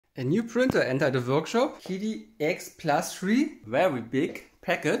A new printer entered the workshop, QIDI X-Plus 3, very big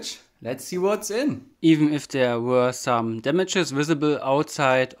package. Let's see what's in. Even if there were some damages visible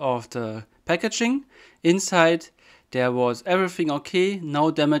outside of the packaging, inside there was everything okay, no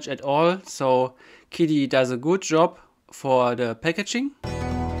damage at all, so QIDI does a good job for the packaging.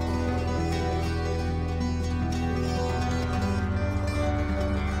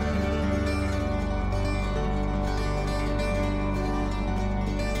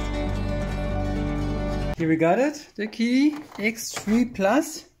 Here we got it, the QIDI X3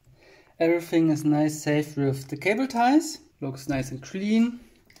 Plus. Everything is nice, safe with the cable ties. Looks nice and clean.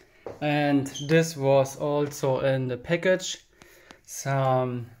 And this was also in the package.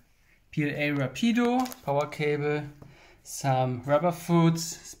 Some PLA Rapido, power cable, some rubber foods,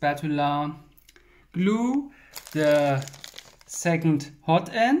 spatula, glue, the second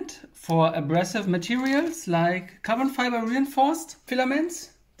hot end for abrasive materials like carbon fiber reinforced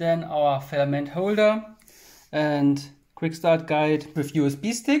filaments. Then our filament holder and quick start guide with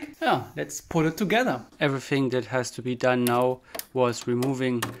USB stick. Yeah, let's put it together. Everything that has to be done now was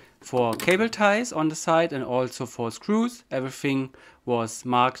removing for cable ties on the side and also for screws. Everything was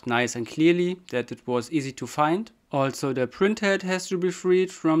marked nice and clearly that it was easy to find. Also the print head has to be freed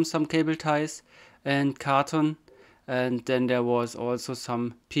from some cable ties and carton. And then there was also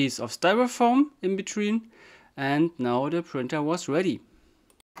some piece of styrofoam in between. And now the printer was ready.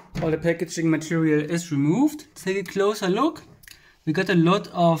 All the packaging material is removed. Let's take a closer look. We got a lot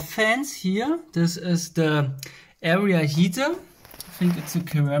of fans here. This is the area heater. I think it's a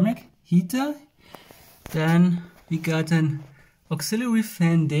ceramic heater. Then we got an auxiliary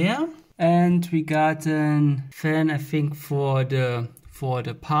fan there. And we got a fan, I think, for the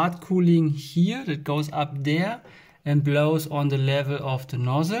part cooling here that goes up there and blows on the level of the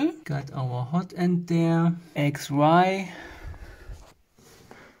nozzle. Got our hot end there. XY.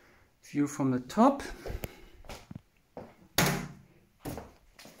 View from the top.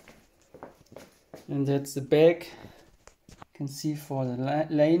 And that's the back. You can see for the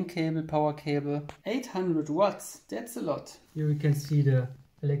lane cable, power cable. 800 watts, that's a lot. Here we can see the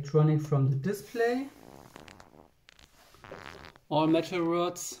electronic from the display. All metal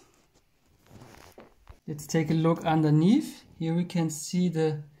rods. Let's take a look underneath. Here we can see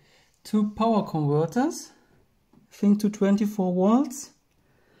the two power converters. I think to 24 volts.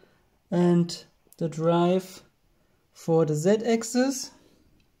 And the drive for the Z-axis.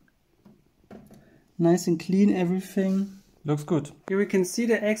 Nice and clean, everything. Looks good. Here we can see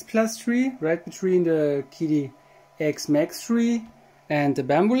the X-Plus 3 right between the QIDI X-Max 3 and the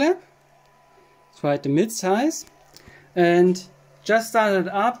Bamboo Lab. It's right the mid-size. And just started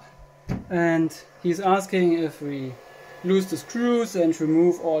up and he's asking if we lose the screws and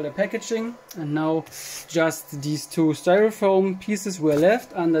remove all the packaging. And now just these two styrofoam pieces were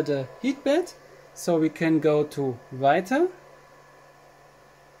left under the heat bed. So we can go to weiter.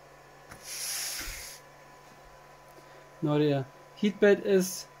 Now the heat bed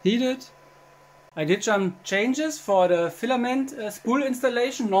is heated. I did some changes for the filament spool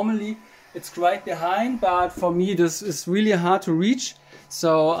installation. Normally it's right behind, but for me this is really hard to reach.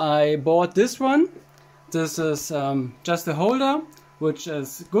 So I bought this one. This is just a holder, which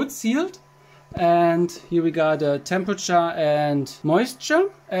is good sealed. And here we got the temperature and moisture.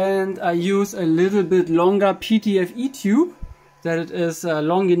 And I use a little bit longer PTFE tube, that it is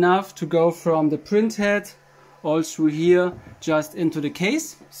long enough to go from the print head all through here just into the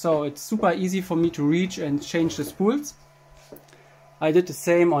case. So it's super easy for me to reach and change the spools. I did the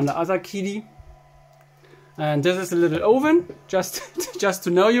same on the other QIDI. And this is a little oven, just to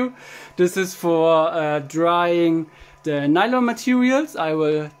know you. This is for drying the nylon materials. I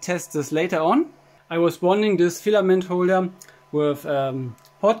will test this later on. I was bonding this filament holder with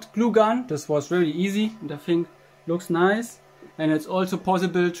hot glue gun. This was really easy and I think looks nice. And it's also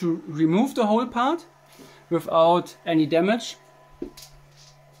possible to remove the whole part without any damage.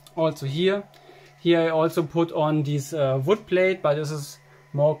 Also here I also put on this wood plate, but this is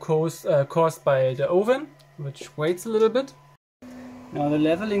more caused by the oven, which waits a little bit. Now the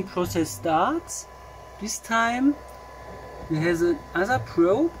leveling process starts. This time we have another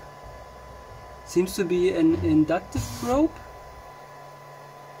probe. Seems to be an inductive probe.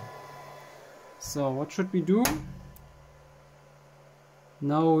 So what should we do?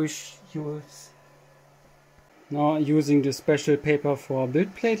 Now we use using the special paper for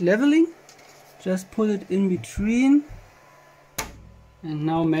build plate leveling. Just put it in between. And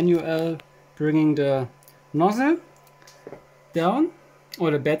now manual bringing the nozzle down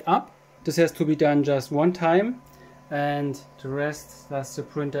or the bed up. This has to be done just one time and the rest does the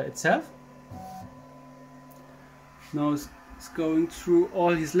printer itself. Now It's going through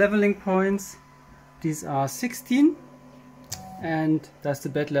all these leveling points. These are 16, and that's the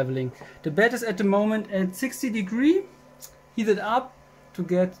bed leveling. The bed is at the moment at 60 degrees, heated up to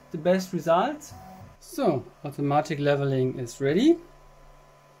get the best results. So automatic leveling is ready.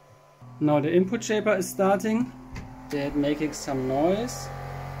 Now the input shaper is starting. They're making some noise.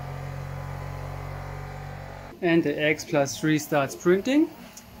 And the X+3 starts printing.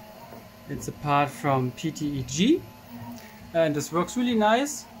 It's a part from PTEG. And this works really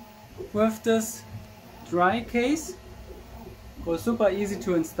nice with this dry case. It was super easy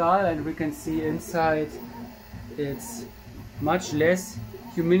to install, and we can see inside it's much less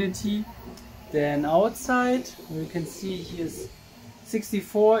humidity than outside. We can see here's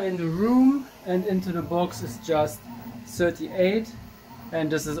 64 in the room, and into the box is just 38,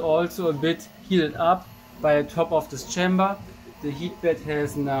 and this is also a bit heated up by the top of this chamber. The heat bed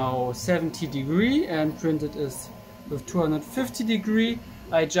has now 70 degrees and printed is with 250 degrees.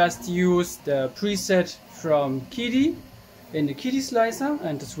 I just used the preset from QIDI in the QIDI slicer,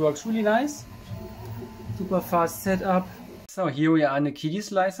 and this works really nice. Super fast setup. So here we are on the QIDI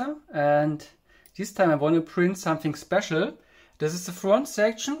slicer, and this time I want to print something special. This is the front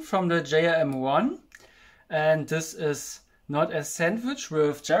section from the JRM1, and this is not a sandwich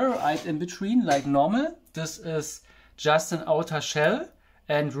with gyroide in between like normal. This is just an outer shell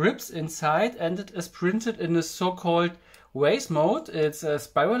and ribs inside, and it is printed in the so-called Vase-Mode. It's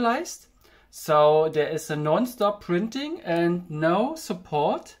spiralized, so there is a non-stop printing and no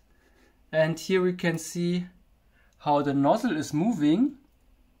support. And here we can see how the nozzle is moving.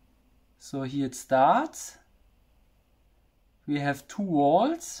 So here it starts. We have two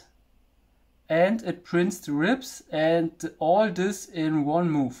walls, and it prints the ribs, and all this in one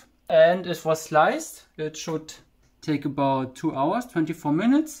move. And it was sliced. It should take about 2 hours, 24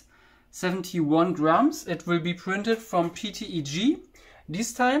 minutes, 71 grams. It will be printed from PTEG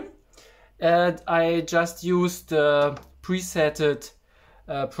this time. And I just used the presetted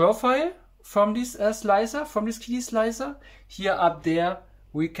profile from this slicer, from this QIDI slicer. Here up there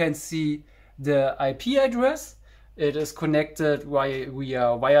we can see the IP address. It is connected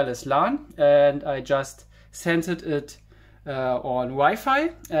via wireless LAN, and I just sent it on Wi-Fi.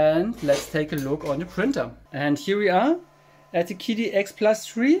 And let's take a look on the printer. And here we are at the QIDI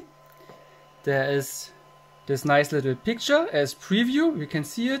X+3. There is this nice little picture as preview. You can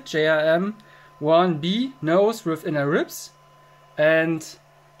see it, JRM1B nose with inner ribs. And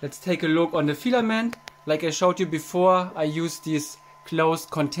let's take a look on the filament. Like I showed you before, I used this closed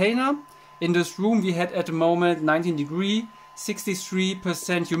container. In this room we had at the moment 19 degrees,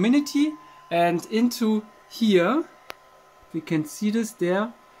 63% humidity, and into here we can see this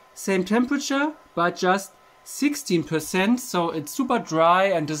there, same temperature but just 16%, so it's super dry,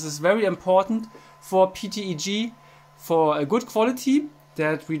 and this is very important for PTEG for a good quality,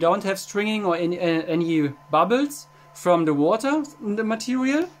 that we don't have stringing or any bubbles from the water in the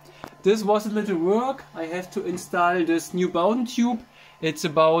material. This was a little work. I have to install this new Bowden tube. It's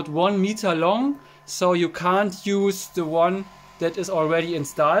about 1 meter long, so you can't use the one that is already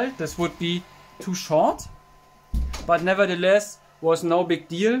installed. This would be too short, but nevertheless was no big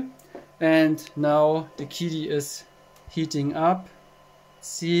deal. And now the QIDI is heating up.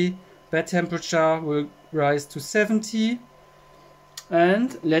 See, bed temperature will rise to 70,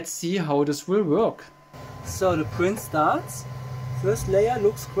 and let's see how this will work. So the print starts. First layer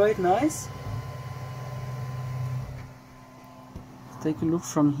looks quite nice. Take a look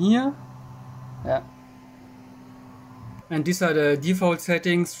from here. Yeah. And these are the default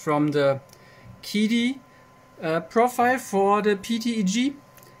settings from the QIDI profile for the PTEG.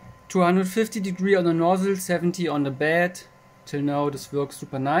 250 degrees on the nozzle, 70 on the bed. Till now this works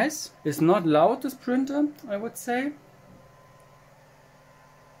super nice. It's not loud, this printer, I would say.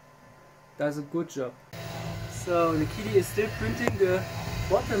 Does a good job. So the QIDI is still printing the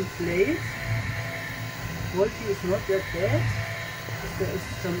bottom plate. Quality is not that bad. There is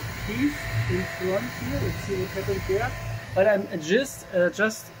some teeth in front here. Let's see what happened there. But I'm just a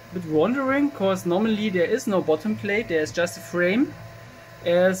bit wondering, because normally there is no bottom plate. There is just a frame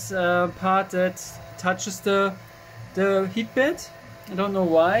as a part that touches the heat bed. I don't know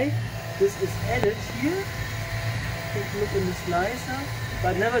why this is added here. Take a look in the slicer.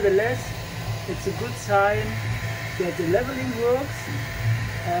 But nevertheless, it's a good sign that the leveling works,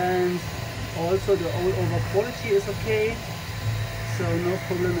 and also the all-over quality is okay. So no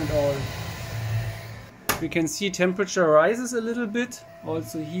problem at all. We can see temperature rises a little bit.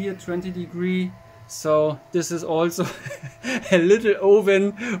 Also here 20 degrees. So this is also a little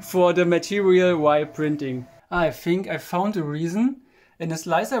oven for the material while printing. I think I found a reason. In the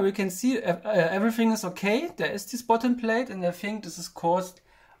slicer we can see everything is okay. There is this bottom plate, and I think this is caused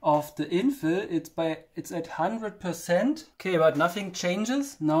of the infill. It's at 100%. Okay, but nothing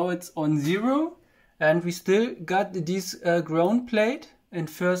changes. Now it's on 0, and we still got this ground plate. And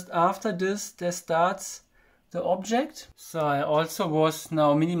first after this, there starts the object. So I also was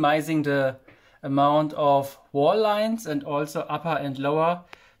now minimizing the amount of wall lines and also upper and lower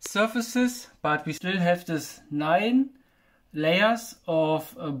surfaces, but we still have this 9 layers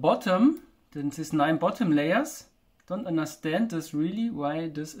of bottom. Then this 9 bottom layers. Don't understand this really, why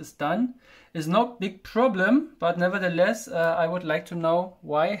this is done. It's no big problem, but nevertheless I would like to know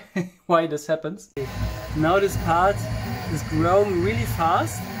why why this happens. Now this part is growing really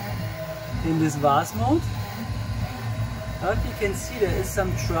fast in this vase mode. But you can see there is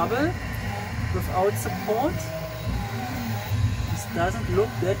some trouble without support. This doesn't look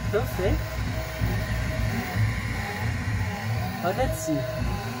that perfect. But let's see.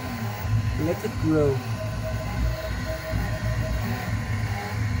 Let it grow.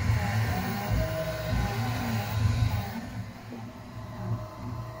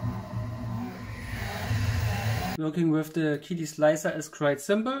 Working with the QIDI slicer is quite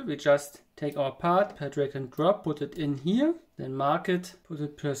simple. We just take our part, per drag and drop, put it in here, then mark it, put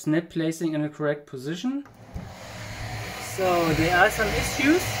it per snap placing in the correct position. So there are some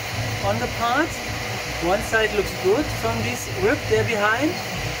issues on the part. One side looks good from this rib there behind,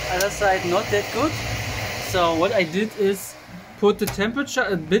 other side not that good. So what I did is put the temperature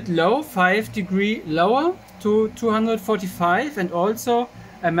a bit low, 5 degrees lower to 245, and also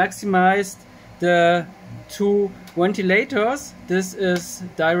I maximized the 2 ventilators. This is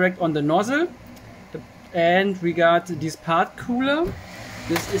direct on the nozzle, and we got this part cooler.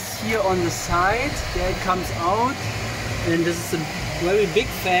 This is here on the side, there it comes out, and this is a very big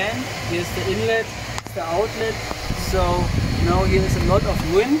fan. Here's the inlet, the outlet, so now here is a lot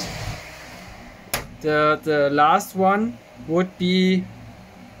of wind. The last one would be,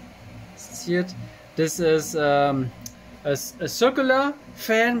 this is a circular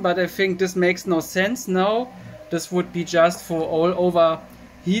fan, but I think this makes no sense now. This would be just for all over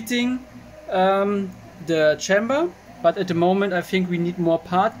heating the chamber, but at the moment I think we need more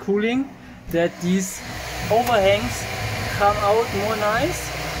part cooling, that these overhangs come out more nice.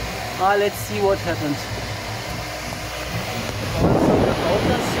 Let's see what happens. Also the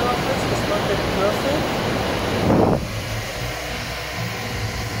outer surface is not that perfect.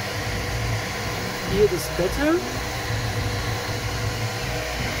 Here it is better.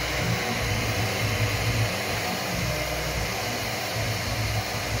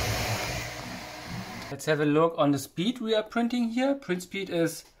 Let's have a look on the speed we are printing here. Print speed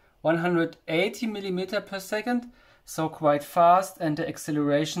is 180 millimeter per second, so quite fast, and the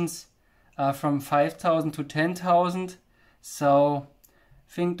accelerations are from 5,000 to 10,000. So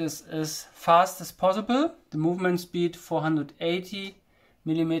I think this is fast as possible. The movement speed 480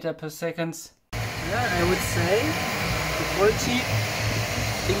 millimeter per second. Yeah, I would say the quality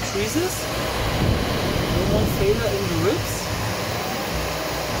increases. No more failure in the ribs.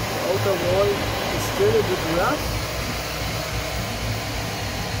 The outer wall is still a bit rough.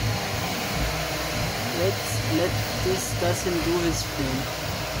 Let's let this does him do his thing.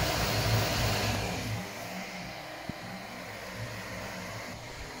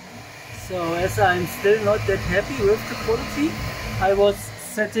 So as I'm still not that happy with the quality, I was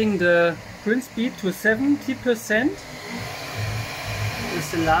setting the print speed to 70%.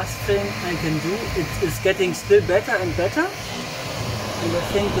 It's the last thing I can do. It is getting still better and better. And I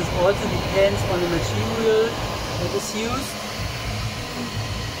think this also depends on the material that is used.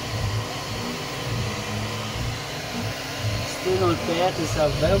 Still not bad, these are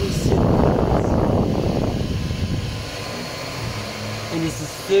very simple. And this is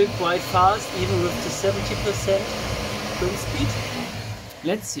still quite fast, even with the 70% print speed.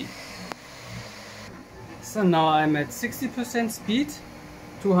 Let's see. So now I'm at 60% speed,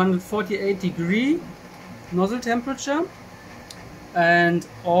 248 degree nozzle temperature, and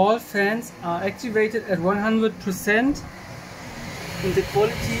all fans are activated at 100%, and the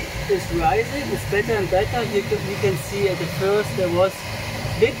quality is rising. It's better and better. You can see at the first there was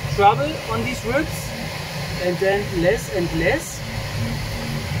big trouble on these ribs, and then less and less.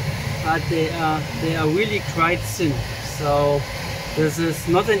 But they are really quite thin. So this is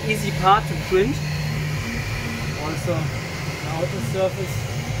not an easy part to print. Also the outer surface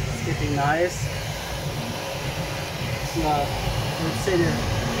is getting nice. So let's say the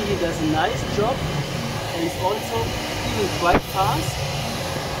QIDI does a nice job, and it's also even quite fast.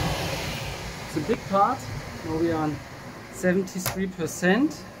 It's a big part. Now we are on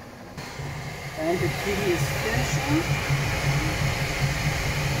 73%, and the QIDI is finishing.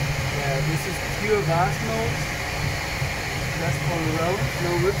 This is pure Vase-Mode, just all around,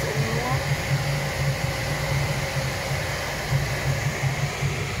 no rips anymore.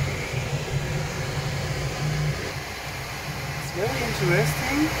 It's very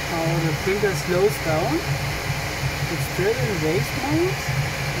interesting how the printer slows down. It's still in Vase mode.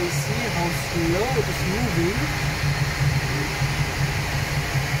 You see how slow it is moving.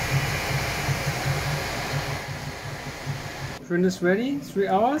 Print is ready, 3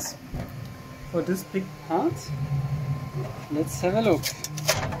 hours for this big part. Let's have a look.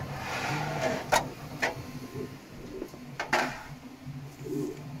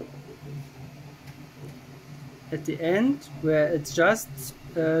 At the end, where it's just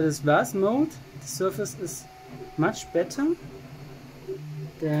this Vase-Mode, the surface is much better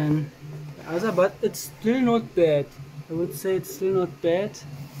than the other, but it's still not bad. I would say it's still not bad.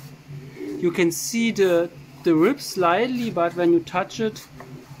 You can see the rib slightly, but when you touch it,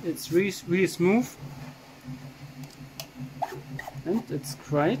 it's really smooth, and it's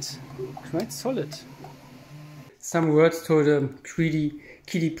quite solid. Some words to the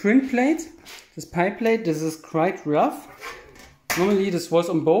QIDI print plate. This pie plate, this is quite rough. Normally this was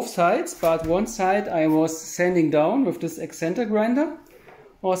on both sides, but one side I was sanding down with this accenter grinder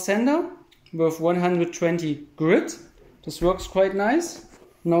or sander with 120 grit. This works quite nice.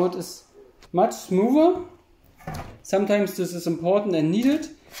 Now it is much smoother. Sometimes this is important and needed,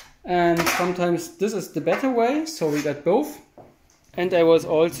 and sometimes this is the better way, so we got both. And I was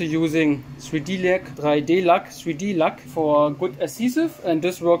also using 3D lac for good adhesive, and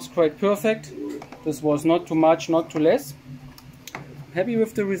this works quite perfect. This was not too much, not too less. Happy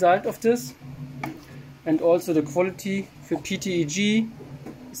with the result of this, and also the quality for PTEG.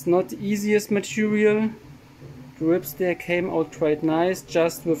 It's not the easiest material. The ribs there came out quite nice,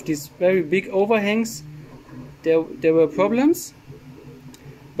 just with these very big overhangs. There were problems,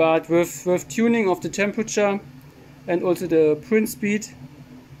 but with tuning of the temperature and also the print speed,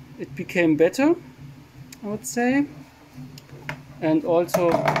 it became better, I would say. And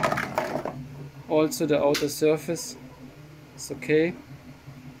also the outer surface is okay.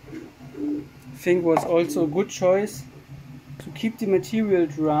 I think was also a good choice to keep the material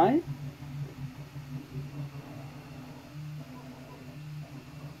dry.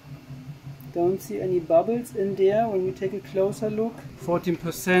 Don't see any bubbles in there when we take a closer look.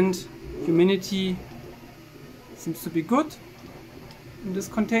 14% humidity seems to be good in this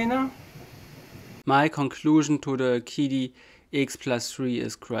container. My conclusion to the QIDI X-Plus 3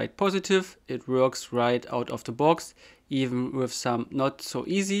 is quite positive. It works right out of the box, even with some not so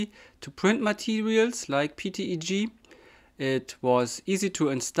easy to print materials like PTEG. It was easy to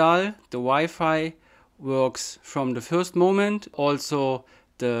install. The Wi-Fi works from the first moment. Also,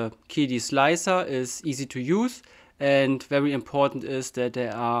 the QIDI slicer is easy to use, and very important is that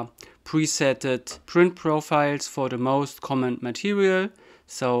there are presetted print profiles for the most common material,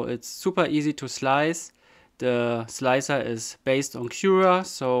 so it's super easy to slice. The slicer is based on Cura,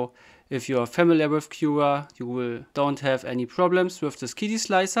 so if you are familiar with Cura, you don't have any problems with this QIDI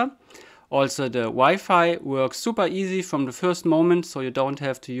slicer. Also, the Wi-Fi works super easy from the first moment, so you don't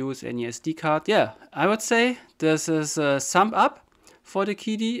have to use any SD card. Yeah, I would say this is a sum up for the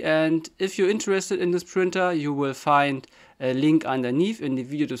QIDI, and if you're interested in this printer, you will find a link underneath in the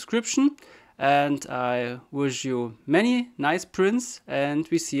video description. And I wish you many nice prints, and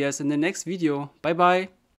we see us in the next video. Bye bye.